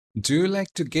Do you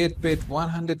like to get paid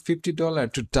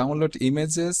 $150 to download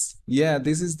images? Yeah,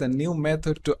 this is the new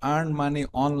method to earn money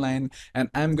online, and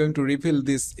I'm going to reveal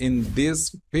this in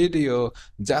this video.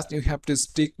 Just you have to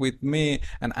stick with me,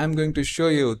 and I'm going to show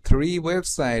you 3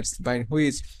 websites by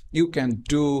which you can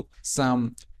do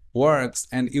some works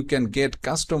and you can get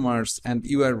customers, and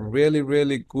you are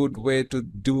really good way to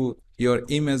do your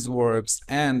image works.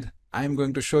 And I'm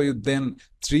going to show you then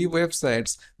 3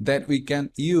 websites that we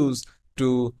can use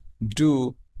to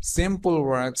do simple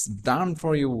works, done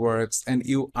for you works, and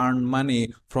you earn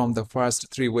money from the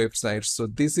first 3 websites. So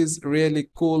this is really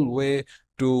cool way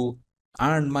to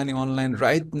earn money online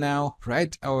right now,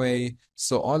 right away.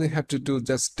 So all you have to do,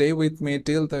 just stay with me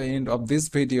till the end of this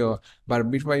video. But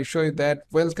before I show you that,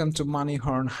 welcome to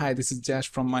Moneyhorn. Hi, this is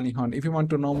Josh from Moneyhorn. If you want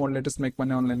to know more latest make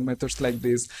money online methods like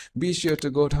this, be sure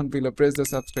to go down below, press the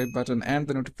subscribe button and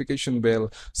the notification bell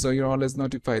so you're always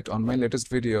notified on my latest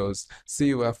videos. See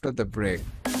you after the break.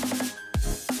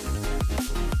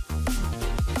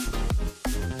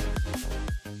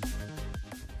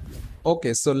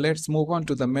 Okay, so let's move on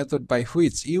to the method by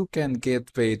which you can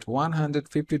get paid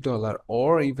 $150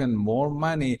 or even more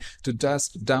money to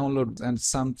just download and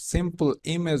some simple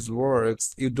image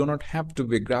works. You do not have to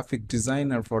be a graphic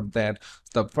designer for that.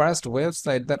 The first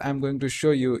website that I'm going to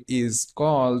show you is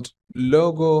called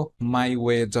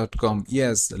logomyway.com.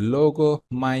 Yes,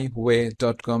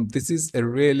 logomyway.com. This is a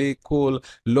really cool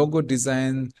logo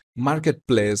design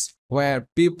marketplace where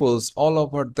peoples all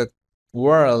over the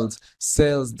world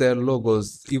sells their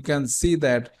logos. You can see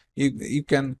that you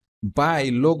can buy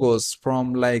logos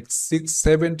from like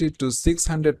 670 to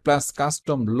 600 plus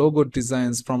custom logo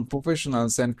designs from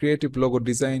professionals and creative logo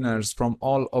designers from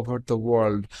all over the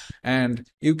world. And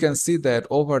you can see that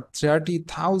over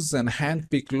 30,000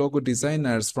 handpicked logo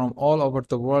designers from all over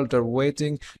the world are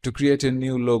waiting to create a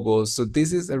new logo. So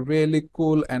this is a really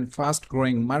cool and fast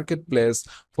growing marketplace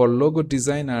for logo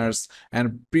designers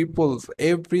and people.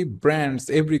 Every brands,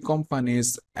 every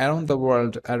companies around the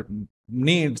world are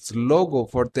needs logo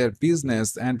for their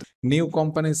business, and new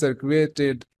companies are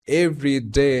created every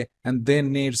day and they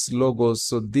needs logos.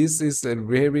 So this is a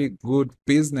very good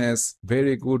business,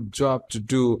 very good job to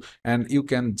do, and you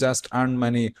can just earn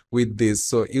money with this.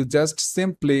 So you just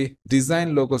simply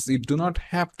design logos. You do not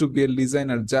have to be a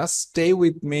designer. Just stay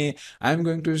with me. I'm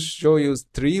going to show you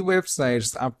 3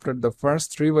 websites. After the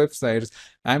first 3 websites,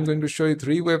 I'm going to show you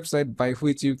 3 websites by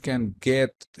which you can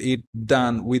get it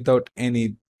done without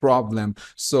any problem.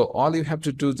 So all you have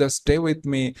to do, just stay with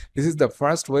me. This is the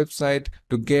first website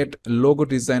to get logo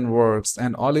design works,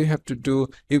 and all you have to do,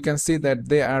 you can see that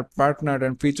they are partnered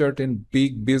and featured in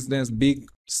big business, big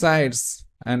sites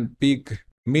and big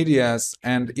medias,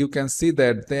 and you can see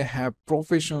that they have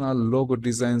professional logo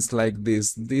designs like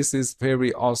this. This is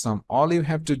very awesome. All you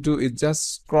have to do is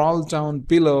just scroll down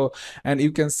below and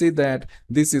you can see that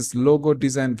this is logo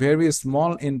design, very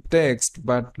small in text,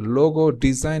 but logo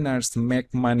designers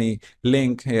make money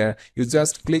link here. You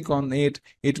just click on it,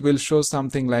 it will show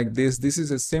something like this. This is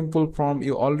a simple form,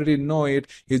 you already know it.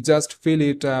 You just fill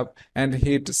it up and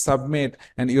hit submit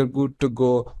and you're good to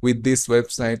go with this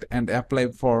website and apply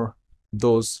for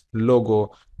those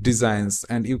logo designs,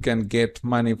 and you can get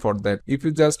money for that. If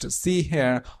you just see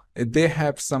here, they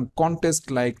have some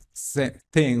contest like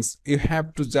things. You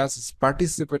have to just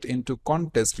participate into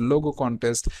contest, logo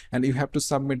contest, and you have to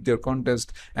submit their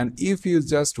contest. And if you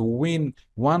just win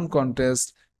one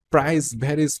contest, price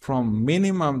varies from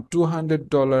minimum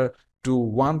 $200 to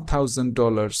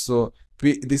 $1,000. So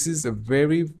this is a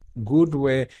very good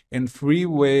way and free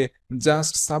way.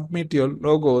 Just submit your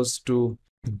logos to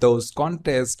those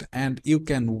contests and you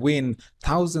can win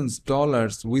thousands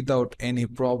dollars without any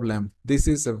problem. This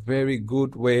is a very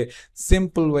good way,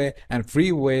 simple way and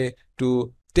free way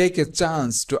to take a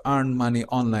chance to earn money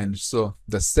online. So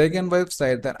the second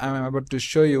website that I'm about to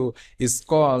show you is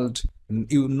called,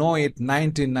 you know it,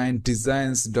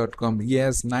 99designs.com.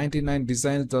 Yes,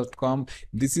 99designs.com.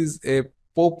 This is a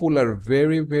popular,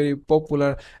 very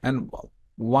popular and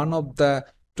one of the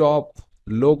top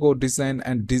logo design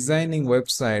and designing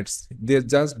websites. They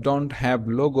just don't have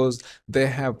logos, they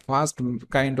have vast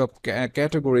kind of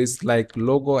categories like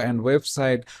logo and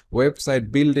website,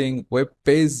 website building, web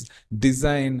page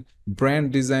design,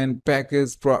 brand design,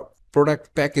 package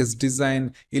product package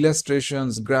design,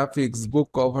 illustrations, graphics, book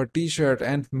cover, t-shirt,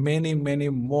 and many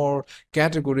more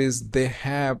categories they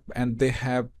have. And they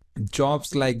have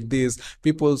jobs like this.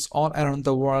 People's all around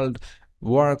the world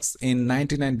works in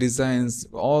 99 Designs.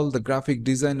 All the graphic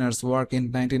designers work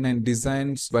in 99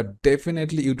 Designs, but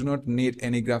definitely you do not need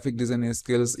any graphic designing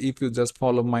skills. If you just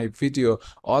follow my video,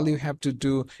 all you have to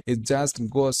do is just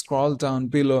go scroll down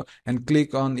below and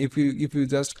click on, if you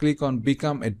just click on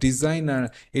become a designer,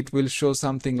 it will show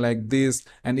something like this,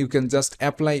 and you can just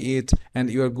apply it and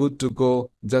you are good to go.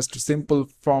 Just simple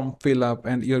form fill up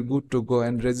and you're good to go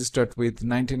and registered with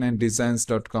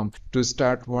 99designs.com to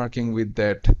start working with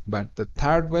that. But the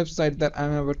third website that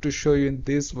I'm about to show you in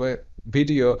this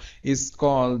video is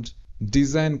called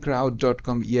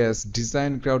designcrowd.com. Yes,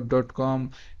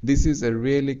 designcrowd.com. This is a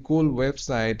really cool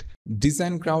website.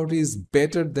 DesignCrowd is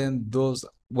better than those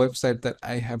website that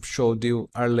I have showed you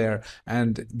earlier,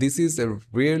 and this is a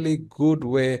really good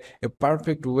way, a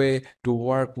perfect way to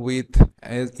work with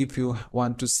as if you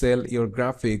want to sell your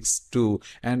graphics too.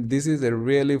 And this is a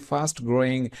really fast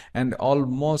growing, and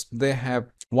almost they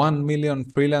have 1 million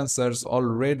freelancers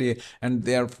already, and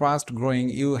they are fast growing.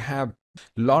 You have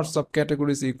lots of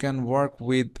categories you can work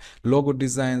with: logo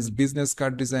designs, business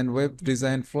card design, web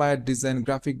design, flyer design,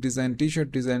 graphic design,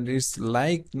 t-shirt design. It's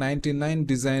like 99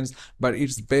 Designs, but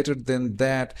it's better than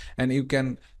that, and you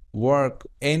can work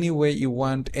any way you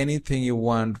want, anything you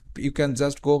want. You can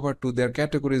just go over to their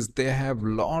categories. They have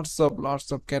lots of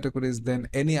categories than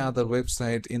any other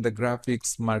website in the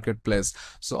graphics marketplace.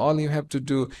 So all you have to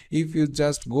do, if you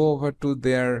just go over to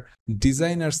their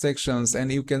designer sections,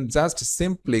 and you can just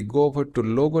simply go over to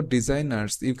logo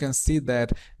designers, you can see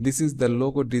that this is the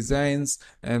logo designs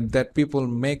that people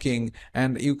making.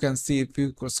 And you can see, if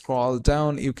you scroll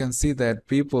down, you can see that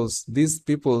these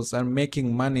peoples are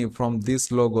making money from these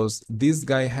logos. This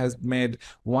guy has made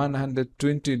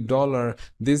 $120,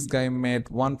 this guy made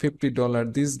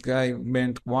 $150, this guy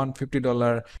made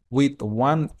 $150. With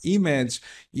one image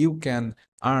you can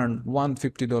earn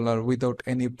 $150 without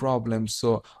any problem.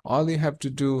 So all you have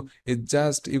to do is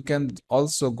just, you can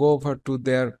also go over to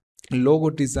their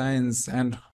logo designs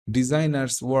and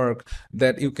designers work,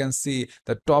 that you can see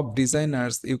the top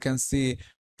designers. You can see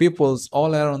peoples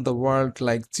all around the world,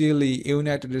 like Chile,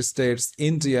 United States,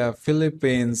 India,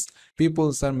 Philippines.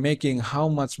 Peoples are making how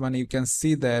much money? You can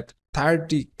see that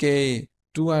 30K,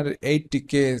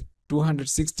 280K,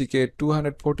 260K,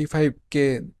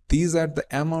 245K. These are the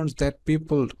amounts that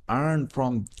people earn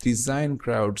from design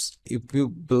crowds. If you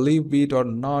believe it or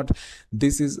not,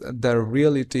 this is the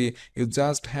reality. You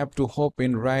just have to hop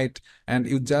in right, and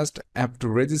you just have to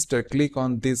register. Click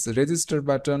on this register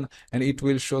button, and it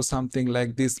will show something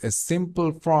like this, a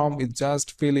simple form. You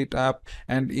just fill it up,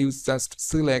 and you just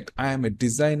select I am a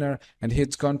designer, and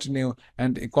hit continue,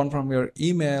 and confirm your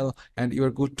email, and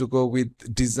you're good to go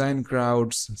with Design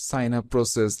Crowd's sign up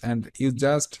process. And you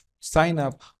just sign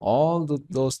up all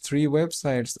those three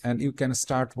websites, and you can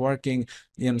start working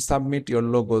and submit your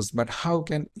logos. But how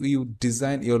can you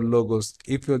design your logos?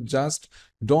 If you just,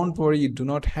 don't worry, you do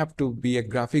not have to be a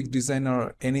graphic designer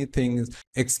or anything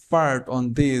expert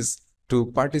on this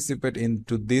to participate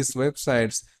into these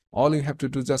websites. All you have to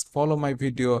do, just follow my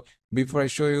video. Before I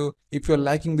show you, if you're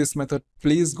liking this method,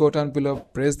 please go down below,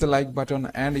 press the like button,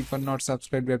 and if you're not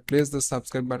subscribed yet, press the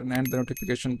subscribe button and the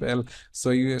notification bell, so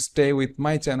you stay with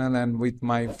my channel and with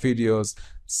my videos.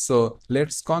 So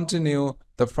let's continue.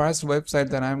 The first website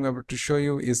that I'm going to show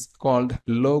you is called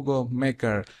Logo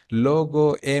Maker,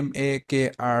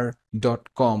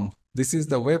 logomakr.com. This is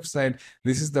the website.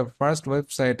 This is the first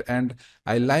website, and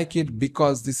I like it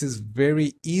because this is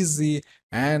very easy,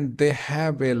 and they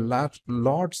have a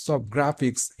lots of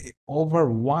graphics,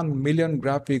 over 1 million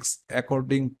graphics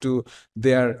according to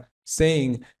their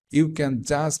saying. You can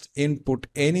just input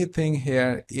anything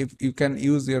here. If you can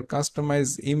use your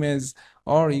customized image,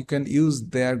 or you can use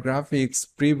their graphics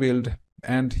pre-built,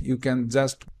 and you can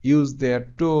just use their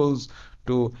tools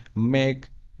to make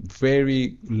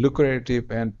very lucrative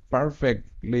and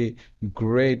perfectly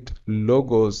great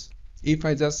logos. If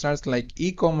I just search like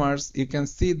e-commerce, you can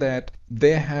see that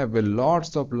they have a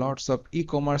lots of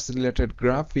e-commerce related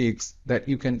graphics that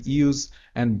you can use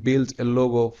and build a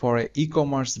logo for an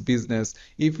e-commerce business.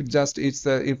 If just it's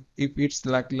if it's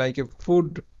like a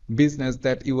food business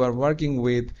that you are working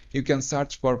with, you can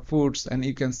search for foods, and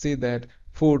you can see that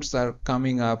foods are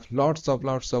coming up. Lots of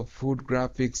food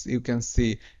graphics you can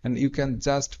see, and you can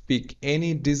just pick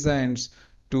any designs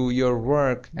to your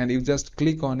work, and you just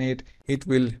click on it. It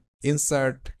will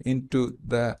insert into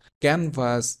the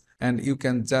canvas, and you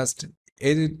can just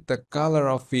edit the color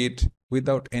of it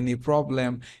without any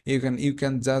problem. You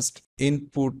can just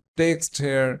input text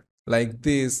here like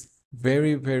this,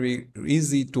 very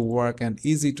easy to work and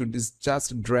easy to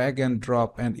just drag and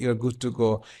drop and you're good to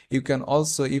go. You can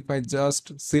also, if I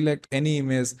just select any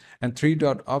image and three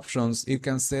dot options, you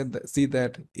can see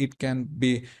that it can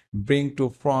be bring to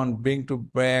front, bring to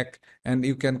back, and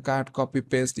you can cut, copy,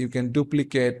 paste, you can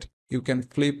duplicate, you can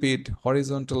flip it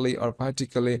horizontally or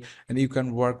vertically, and you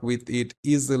can work with it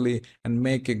easily and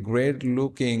make a great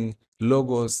looking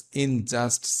logos in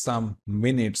just some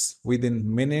minutes.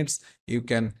 Within minutes you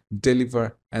can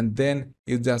deliver, and then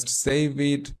you just save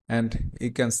it, and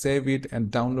you can save it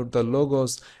and download the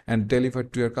logos and deliver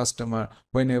to your customer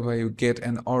whenever you get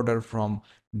an order from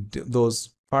those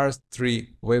first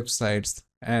three websites,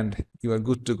 and you are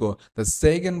good to go. The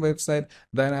second website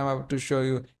that I'm about to show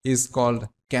you is called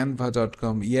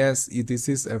canva.com. Yes, this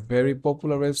is a very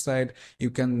popular website. You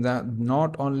can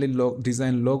not only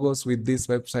design logos with this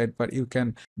website, but you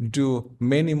can do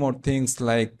many more things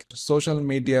like social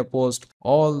media post,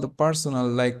 all the personal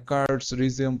like cards,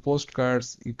 resume,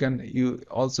 postcards. You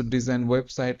also design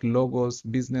website logos,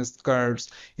 business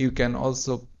cards. You can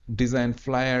also design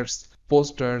flyers,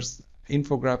 posters,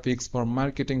 infographics for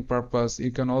marketing purpose.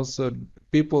 You can also,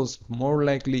 people's more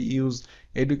likely use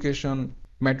education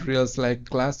materials like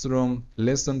classroom,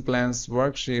 lesson plans,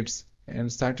 worksheets,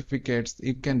 and certificates.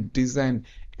 You can design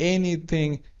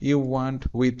anything you want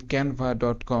with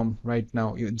canva.com right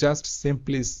now. You just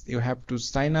simply, you have to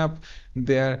sign up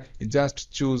there. You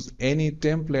just choose any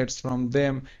templates from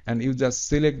them, and you just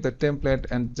select the template,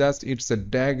 and just it's a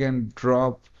drag and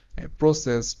drop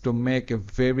process to make a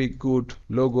very good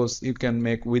logos you can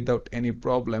make without any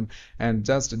problem, and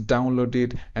just download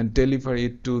it and deliver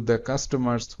it to the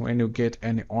customers when you get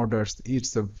any orders.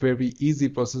 It's a very easy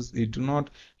process. You do not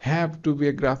have to be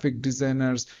a graphic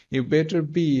designers. You better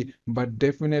be, but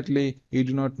definitely you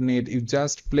do not need. You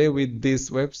just play with these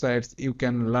websites. You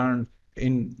can learn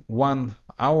in 1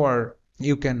 hour.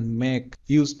 You can make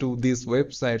use to these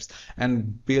websites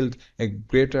and build a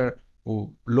greater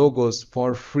logos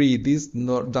for free. This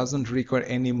doesn't require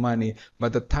any money.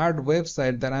 But the third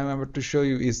website that I'm about to show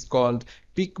you is called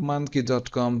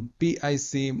picmonkey.com.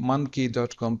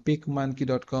 picmonkey.com.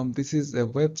 picmonkey.com. This is a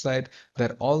website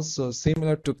that also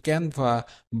similar to Canva,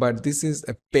 but this is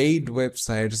a paid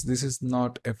website. This is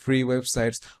not a free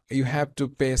website. You have to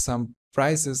pay some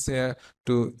prices here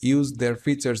to use their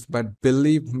features, but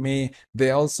believe me, they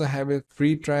also have a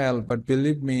free trial. But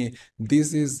believe me,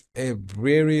 this is a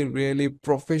really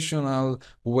professional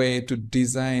way to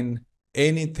design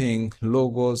anything,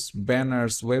 logos,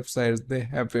 banners, websites. They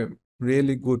have a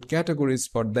really good categories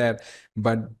for that,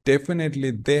 but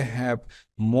definitely they have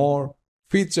more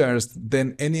features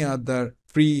than any other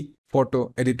free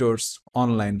photo editors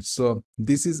online. So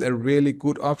this is a really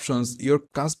good options. Your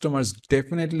customers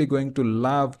definitely going to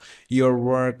love your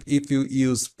work if you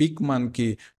use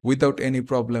PicMonkey without any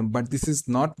problem. But this is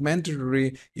not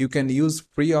mandatory. You can use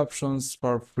free options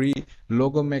for free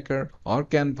logo maker or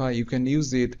Canva. You can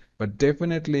use it, but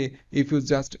definitely if you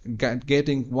just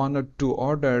getting 1 or 2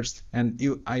 orders, and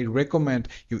I recommend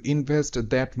you invest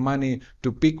that money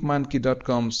to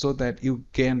picmonkey.com so that you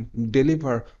can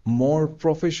deliver more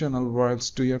professional works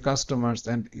to your customers,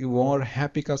 and more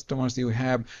happy customers you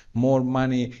have, more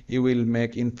money you will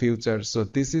make in future. So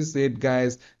this is it,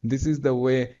 guys. This is the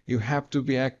way you have to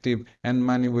be active, and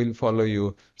money will follow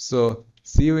you. So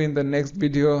see you in the next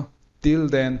video. Till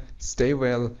then, stay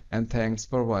well, and thanks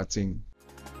for watching.